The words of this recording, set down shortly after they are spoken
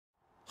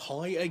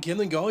Hi again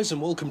then guys,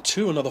 and welcome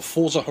to another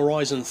Forza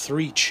Horizon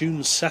 3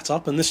 tune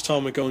setup, and this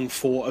time we're going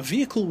for a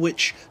vehicle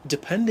which,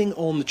 depending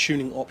on the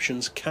tuning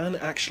options, can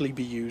actually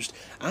be used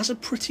as a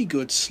pretty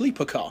good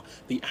sleeper car,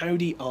 the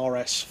Audi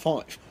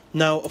RS5.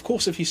 Now, of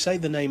course, if you say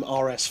the name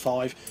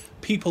RS5,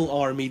 people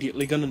are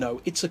immediately going to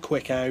know it's a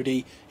quick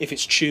Audi. If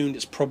it's tuned,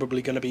 it's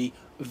probably going to be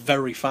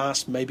very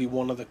fast, maybe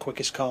one of the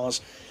quickest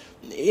cars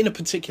in a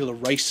particular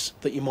race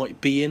that you might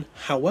be in.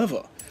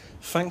 However,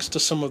 thanks to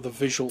some of the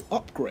visual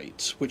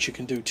upgrades which you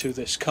can do to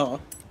this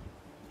car,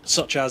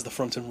 such as the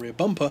front and rear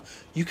bumper,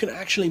 you can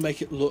actually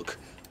make it look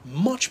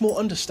much more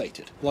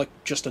understated, like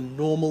just a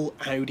normal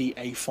Audi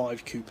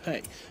A5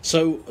 coupe.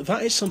 So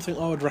that is something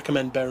I would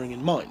recommend bearing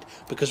in mind,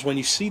 because when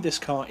you see this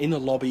car in a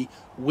lobby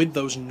with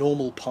those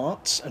normal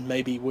parts, and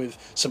maybe with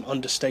some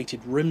understated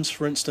rims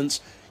for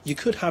instance, you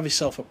could have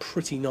yourself a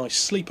pretty nice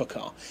sleeper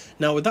car.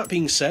 Now, with that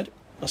being said,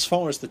 as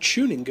far as the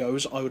tuning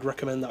goes, I would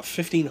recommend that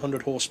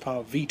 1500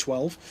 horsepower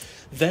V12.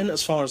 Then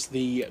as far as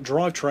the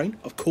drivetrain,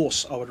 of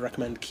course I would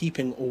recommend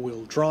keeping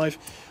all-wheel drive,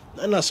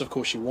 unless of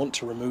course you want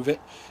to remove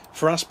it.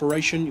 For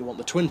aspiration, you want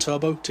the twin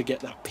turbo to get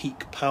that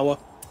peak power.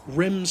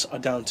 Rims are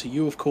down to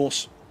you, of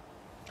course.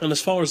 And as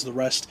far as the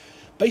rest,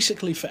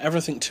 basically for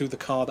everything to the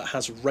car that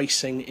has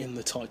racing in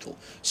the title.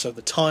 So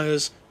the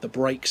tyres, the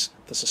brakes,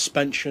 the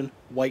suspension,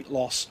 weight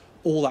loss,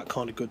 all that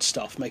kind of good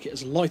stuff. Make it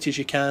as light as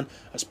you can,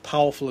 as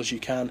powerful as you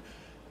can,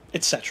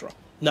 etc.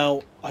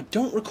 Now, I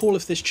don't recall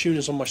if this tune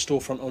is on my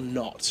storefront or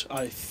not.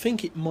 I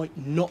think it might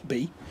not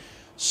be,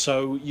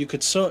 so you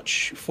could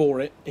search for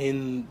it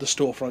in the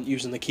storefront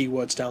using the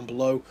keywords down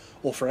below,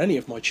 or for any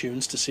of my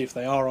tunes to see if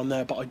they are on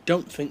there, but I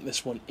don't think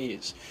this one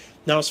is.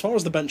 Now, as far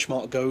as the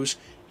benchmark goes,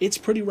 it's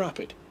pretty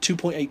rapid.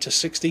 2.8 to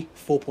 60,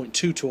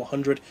 4.2 to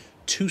 100,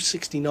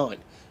 269,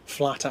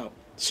 flat out.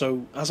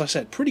 So, as I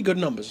said, pretty good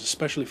numbers,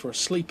 especially for a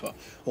sleeper,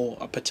 or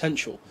a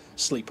potential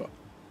sleeper.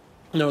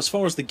 Now, as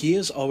far as the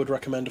gears, I would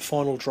recommend a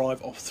final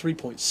drive of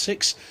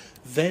 3.6,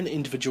 then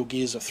individual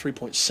gears of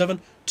 3.7,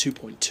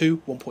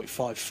 2.2,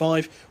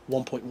 1.55,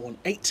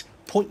 1.18,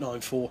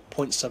 0.94,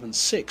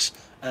 0.76,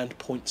 and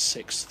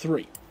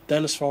 0.63.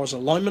 Then as far as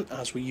alignment,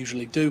 as we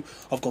usually do,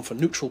 I've gone for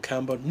neutral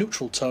camber,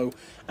 neutral toe,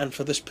 and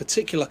for this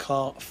particular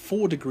car,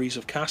 4 degrees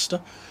of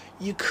caster.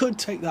 You could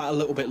take that a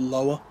little bit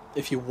lower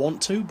if you want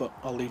to, but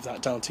I'll leave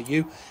that down to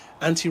you.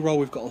 Anti-roll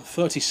we've got on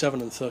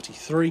 37 and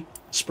 33,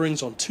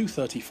 springs on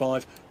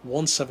 235,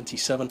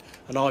 177,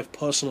 and I've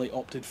personally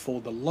opted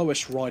for the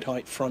lowest ride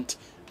height front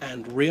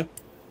and rear.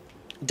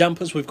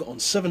 Dampers we've got on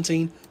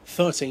 17,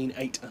 13,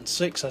 8 and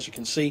 6, as you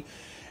can see.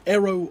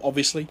 Aero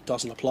obviously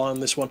doesn't apply on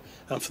this one,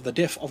 and for the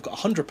diff I've got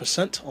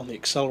 100% on the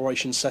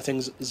acceleration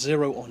settings,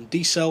 0 on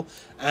decel,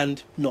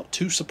 and not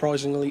too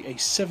surprisingly a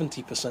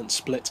 70%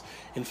 split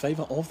in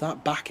favour of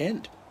that back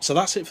end. So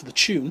that's it for the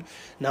tune.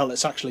 Now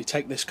let's actually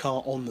take this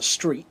car on the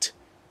street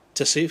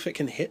to see if it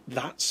can hit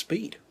that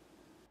speed.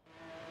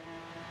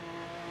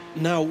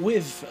 Now,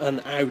 with an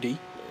Audi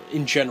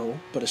in general,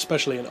 but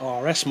especially an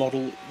RS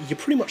model, you're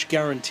pretty much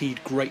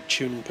guaranteed great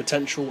tuning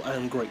potential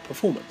and great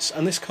performance,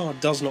 and this car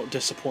does not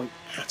disappoint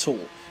at all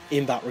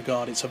in that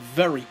regard. It's a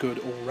very good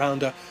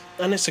all-rounder,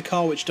 and it's a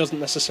car which doesn't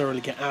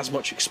necessarily get as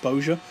much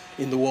exposure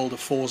in the world of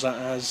Forza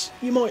as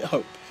you might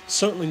hope.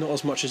 Certainly not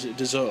as much as it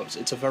deserves.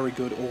 It's a very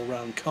good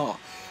all-round car.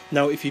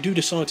 Now, if you do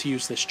decide to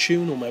use this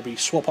tune, or maybe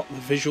swap up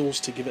the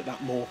visuals to give it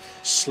that more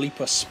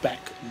sleeper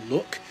spec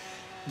look,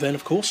 then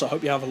of course I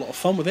hope you have a lot of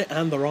fun with it,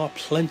 and there are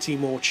plenty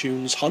more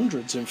tunes,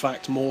 hundreds in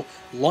fact more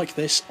like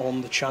this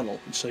on the channel,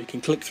 so you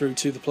can click through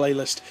to the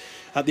playlist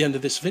at the end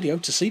of this video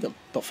to see them.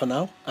 But for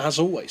now, as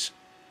always,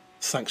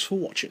 thanks for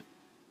watching.